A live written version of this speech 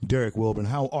Derrick Wilburn.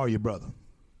 How are you, brother?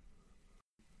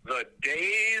 The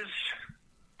days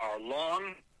are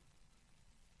long.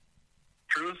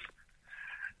 Truth.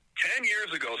 10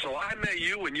 years ago, so I met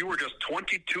you when you were just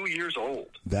 22 years old.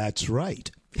 That's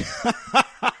right. That's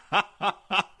the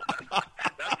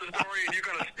story, and you're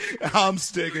going to stick with it. I'm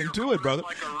sticking to it, brother.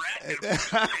 Like a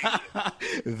rat.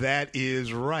 That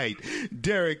is right.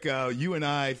 Derrick, you and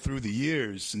I, through the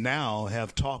years now,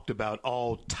 have talked about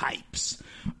all types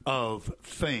of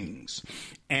things.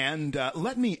 And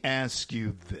let me ask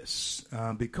you this,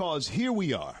 because here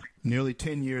we are, nearly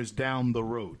 10 years down the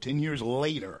road, 10 years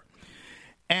later.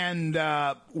 And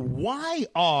why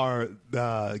are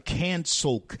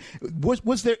cancel?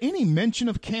 Was there any mention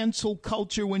of cancel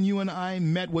culture when you and I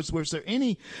met? Was there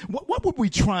any? What were we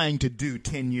trying to do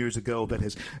 10 years ago that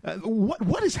has?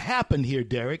 What has happened here,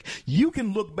 Derrick? You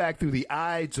can look back through the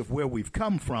eyes of where we've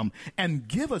come from and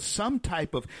give us some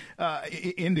type of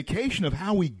indication of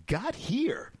how we got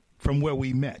here from where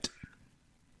we met.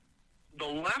 The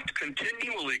left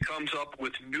continually comes up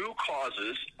with new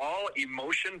causes, all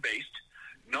emotion-based,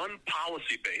 none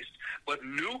policy-based, but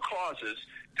new causes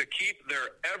to keep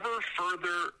their ever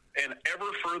further and ever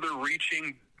further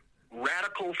reaching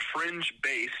radical fringe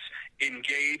base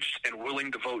engaged and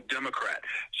willing to vote Democrat.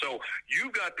 So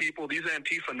you've got people, these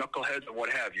Antifa knuckleheads and what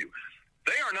have you,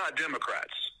 they are not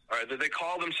Democrats. All right, they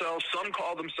call themselves, some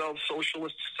call themselves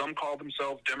socialists, some call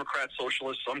themselves Democrat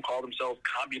socialists, some call themselves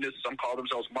communists, some call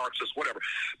themselves Marxists, whatever.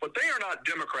 But they are not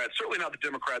Democrats, certainly not the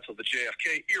Democrats of the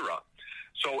JFK era.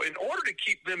 So in order to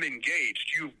keep them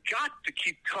engaged, you've got to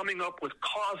keep coming up with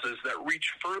causes that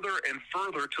reach further and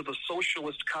further to the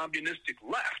socialist communistic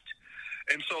left.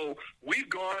 And so we've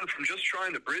gone from just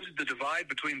trying to bridge the divide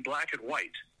between black and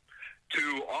white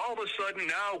to all of a sudden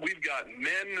now we've got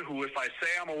men who, if I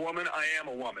say I'm a woman, I am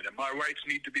a woman, and my rights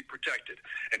need to be protected.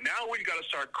 And now we've got to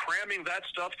start cramming that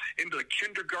stuff into the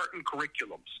kindergarten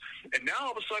curriculums. And now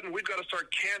all of a sudden we've got to start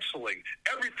canceling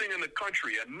everything in the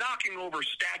country and knocking over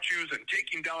statues and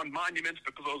taking down monuments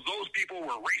because those people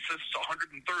were racists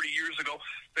 130 years ago.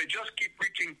 They just keep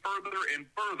reaching further and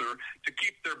further to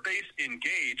keep their base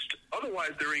engaged.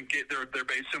 Otherwise, their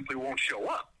base simply won't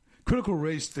show up. Critical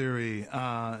Race Theory,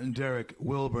 Derrick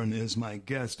Wilburn is my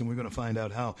guest, and we're going to find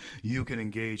out how you can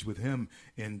engage with him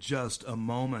in just a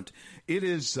moment. It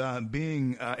is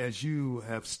being, as you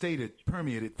have stated,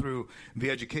 permeated through the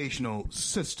educational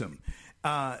system.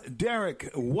 Derrick,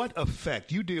 what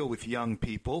effect? You deal with young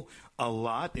people a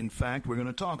lot. In fact, we're going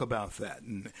to talk about that.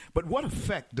 But what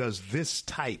effect does this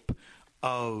type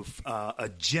of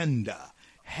agenda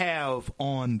have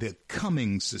on the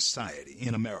coming society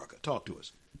in America? Talk to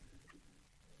us.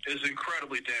 Is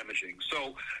incredibly damaging.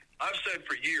 So I've said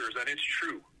for years, and it's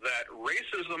true, that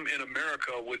racism in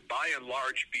America would by and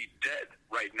large be dead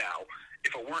right now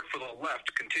if it weren't for the left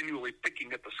continually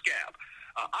picking at the scab.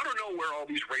 I don't know where all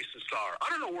these racists are. I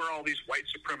don't know where all these white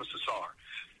supremacists are.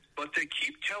 But they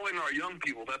keep telling our young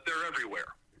people that they're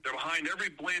everywhere. They're behind every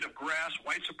blade of grass.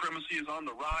 White supremacy is on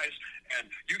the rise, and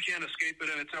you can't escape it,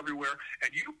 and it's everywhere.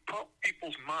 And you pump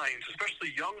people's minds,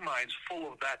 especially young minds, full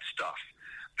of that stuff.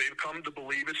 They've come to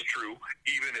believe it's true,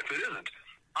 even if it isn't.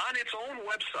 On its own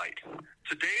website,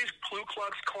 today's Ku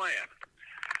Klux Klan,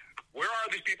 where are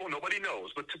these people? Nobody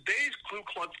knows. But today's Ku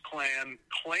Klux Klan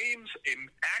claims an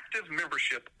active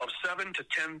membership of 7,000 to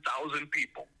 10,000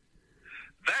 people.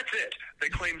 That's it. They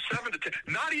claim 7 to 10.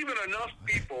 Not even enough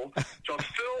people to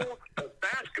fill a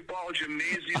basketball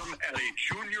gymnasium at a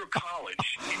junior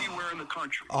college anywhere in the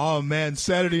country. Oh, man,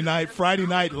 Saturday night, Friday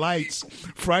night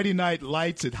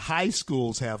lights at high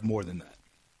schools have more than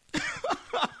that.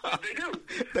 They do.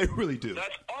 They really do.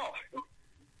 That's all.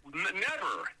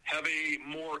 Never have a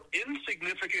more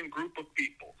insignificant group of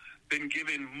people been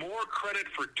given more credit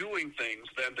for doing things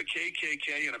than the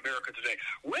KKK in America today.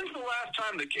 When's the last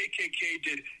time the KKK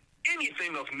did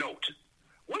anything of note?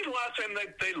 When's the last time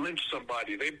they lynched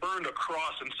somebody? They burned a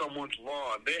cross in someone's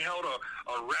lawn. They held a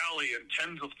rally and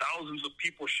tens of thousands of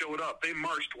people showed up. They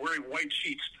marched wearing white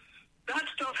sheets. That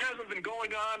stuff hasn't been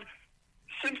going on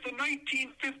since the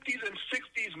 1950s and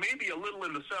 60s, maybe a little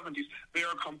in the 70s. They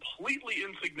are completely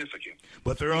insignificant.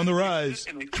 But they're on the rise.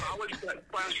 In a college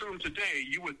classroom today,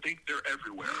 you would think they're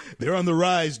everywhere. They're on the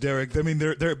rise, Derrick. I mean,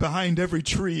 they're behind every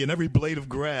tree and every blade of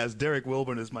grass. Derrick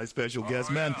Wilburn is my special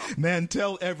guest. Man,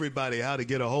 tell everybody how to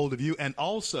get a hold of you. And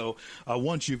also,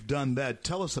 once you've done that,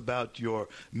 tell us about your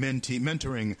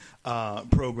mentoring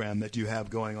program that you have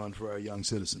going on for our young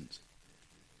citizens.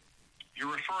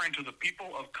 You're referring to the People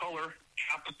of Color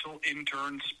Capital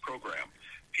Interns Program,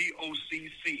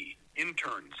 POCC,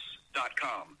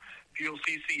 interns.com.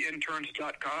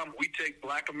 PLCCinterns.com. We take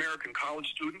Black American college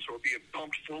students who are being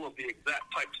pumped full of the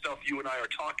exact type of stuff you and I are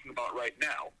talking about right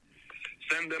now.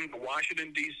 Send them to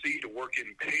Washington, D.C. to work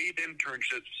in paid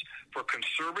internships for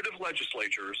conservative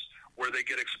legislatures where they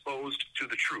get exposed to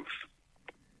the truth.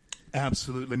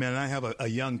 Absolutely, man. And I have a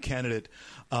young candidate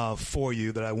for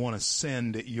you that I want to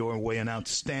send your way, an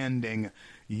outstanding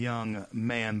young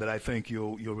man that I think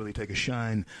you'll really take a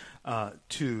shine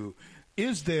to.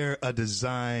 Is there a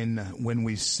design when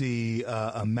we see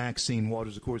a Maxine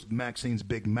Waters? Of course, Maxine's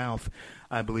big mouth,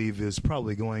 I believe, is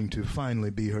probably going to finally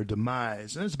be her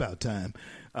demise. And it's about time.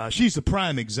 She's a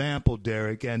prime example,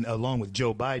 Derrick, and along with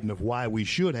Joe Biden, of why we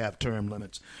should have term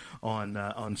limits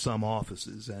on some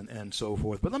offices and so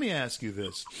forth. But let me ask you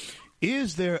this.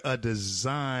 Is there a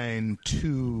design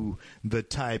to the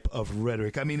type of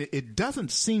rhetoric? I mean, it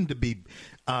doesn't seem to be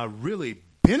really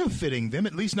benefiting them,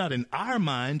 at least not in our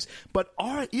minds, but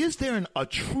is there a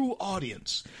true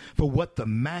audience for what the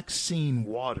Maxine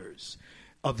Waters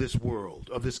of this world,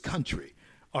 of this country,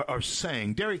 are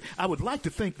saying? Derrick, I would like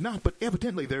to think not, but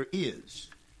evidently there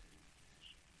is.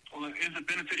 Well, is it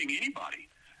benefiting anybody?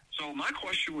 So my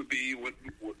question would be, with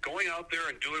going out there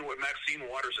and doing what Maxine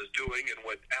Waters is doing and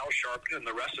what Al Sharpton and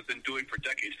the rest have been doing for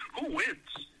decades, who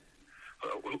wins?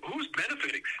 Who's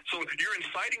benefiting? So if you're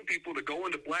inciting people to go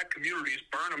into black communities,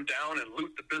 burn them down, and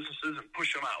loot the businesses and push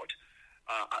them out,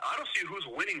 I don't see who's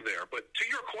winning there. But to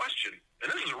your question, and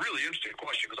this is a really interesting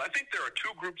question because I think there are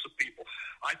two groups of people.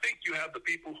 I think you have the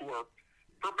people who are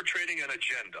perpetrating an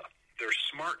agenda. They're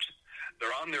smart.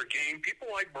 They're on their game.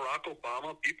 People like Barack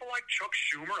Obama, people like Chuck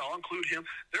Schumer, I'll include him.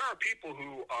 There are people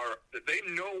who they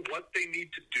know what they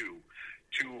need to do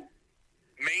to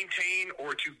maintain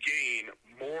or to gain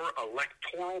more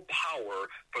electoral power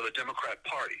for the Democrat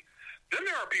Party. Then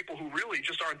there are people who really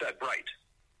just aren't that bright.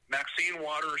 Maxine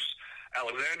Waters,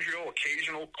 Alexandria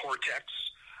Ocasio-Cortez,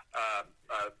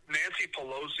 Nancy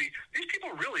Pelosi. These people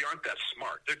really aren't that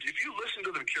smart. If you listen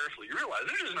to them carefully, you realize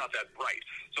they're just not that bright.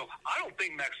 So I don't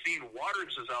think Maxine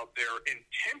Waters is out there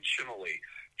intentionally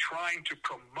trying to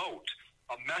promote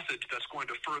a message that's going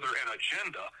to further an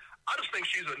agenda. I just think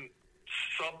she's a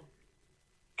subpar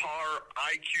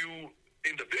IQ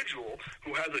individual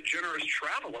who has a generous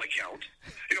travel account.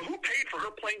 Who paid for her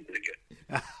plane ticket?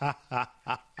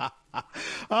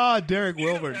 Derrick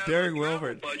Wilburn. Derrick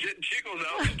Wilburn. Budget, and she goes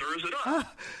out and stirs it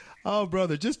up. Oh,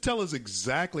 brother, just tell us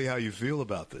exactly how you feel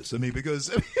about this. I mean, because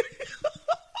it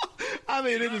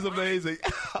is amazing.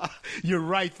 You're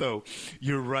right, though.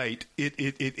 You're right.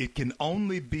 It can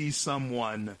only be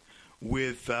someone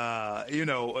with a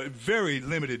very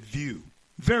limited view.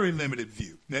 Very limited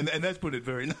view, and that's put it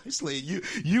very nicely.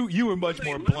 You were much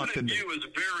more blunt than me.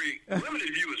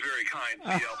 Limited view is very kind,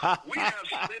 CL. We have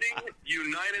sitting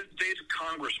United States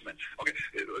congressmen. Okay,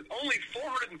 only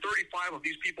 435 of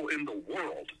these people in the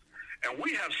world, and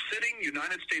we have sitting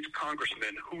United States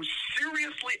congressmen who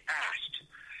seriously asked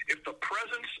if a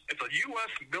U.S.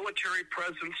 military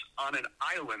presence on an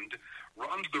island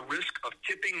runs the risk of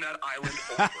tipping that island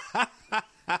over.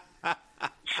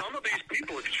 Some of these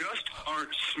people just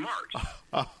aren't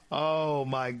smart. Oh,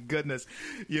 my goodness.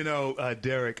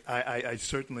 Derrick, I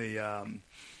certainly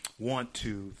want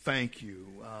to thank you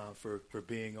for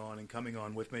being on and coming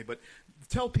on with me. But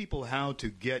tell people how to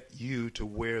get you to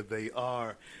where they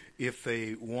are if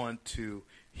they want to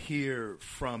hear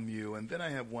from you. And then I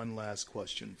have one last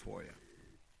question for you.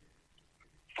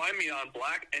 Find me on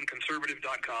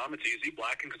blackandconservative.com. It's easy,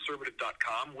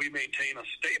 blackandconservative.com. We maintain a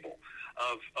stable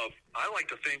of I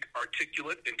like to think,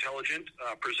 articulate, intelligent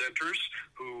presenters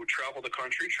who travel the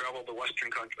country, travel the Western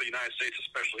country, the United States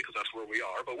especially, because that's where we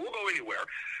are. But we'll go anywhere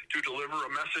to deliver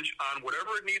a message on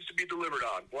whatever it needs to be delivered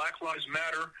on. Black Lives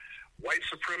Matter, white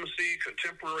supremacy,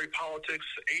 contemporary politics,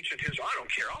 ancient history. I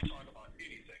don't care. I'll talk about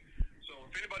anything. So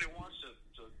if anybody wants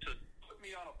to put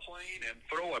me on a plane and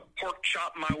throw a pork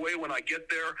chop my way when I get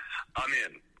there, I'm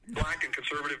in.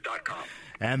 blackandconservative.com.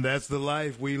 And that's the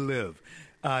life we live.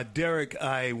 Derrick,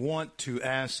 I want to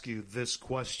ask you this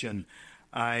question.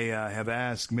 I have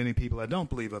asked many people. I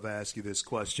don't believe I've asked you this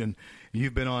question.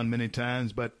 You've been on many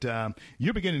times, but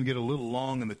you're beginning to get a little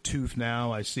long in the tooth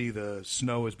now. I see the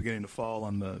snow is beginning to fall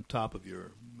on the top of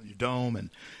your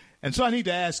dome. And so I need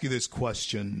to ask you this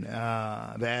question.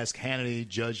 I've asked Hannity,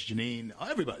 Judge Jeanine,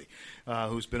 everybody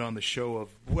who's been on the show of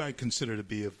who I consider to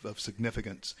be of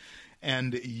significance.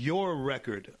 And your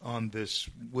record on this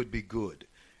would be good.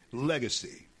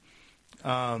 Legacy.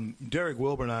 Derrick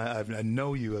Wilburn, I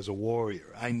know you as a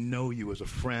warrior. I know you as a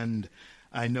friend.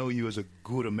 I know you as a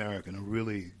good American, a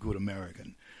really good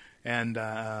American. And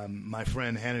my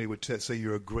friend Hannity would say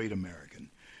you're a great American.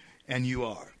 And you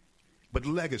are. But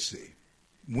legacy.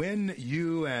 when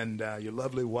you and your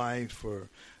lovely wife are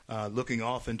looking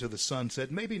off into the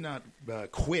sunset, maybe not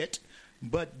quit,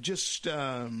 but just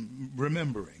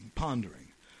remembering,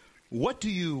 pondering, what do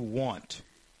you want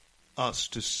us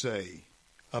to say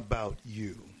about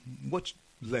you? What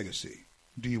legacy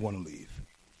do you want to leave?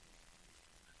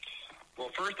 Well,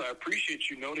 first, I appreciate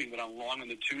you noting that I'm long in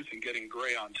the tooth and getting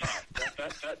gray on top.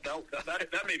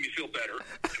 That made me feel better.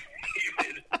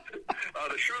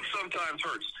 The truth sometimes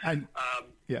hurts.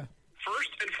 Yeah. First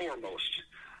and foremost,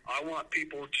 I want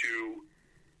people to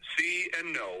see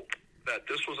and know that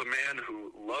this was a man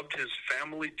who loved his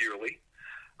family dearly,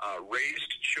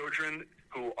 raised children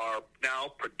who are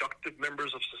now productive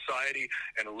members of society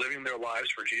and living their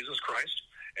lives for Jesus Christ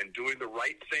and doing the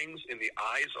right things in the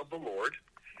eyes of the Lord,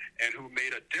 and who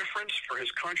made a difference for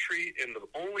his country in the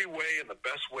only way and the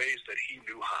best ways that he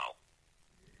knew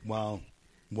how.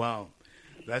 Wow.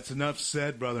 That's enough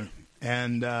said, brother.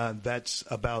 And that's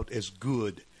about as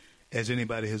good as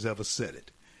anybody has ever said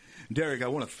it. Derrick, I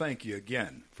want to thank you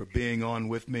again for being on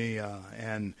with me.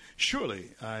 And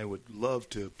surely I would love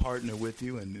to partner with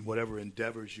you in whatever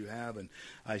endeavors you have. And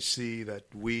I see that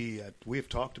we have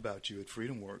talked about you at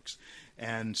Freedom Works.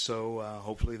 And so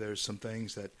hopefully there's some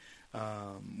things that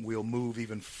we'll move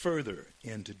even further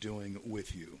into doing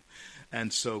with you.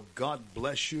 And so God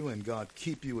bless you and God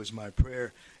keep you is my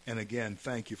prayer. And again,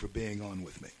 thank you for being on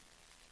with me.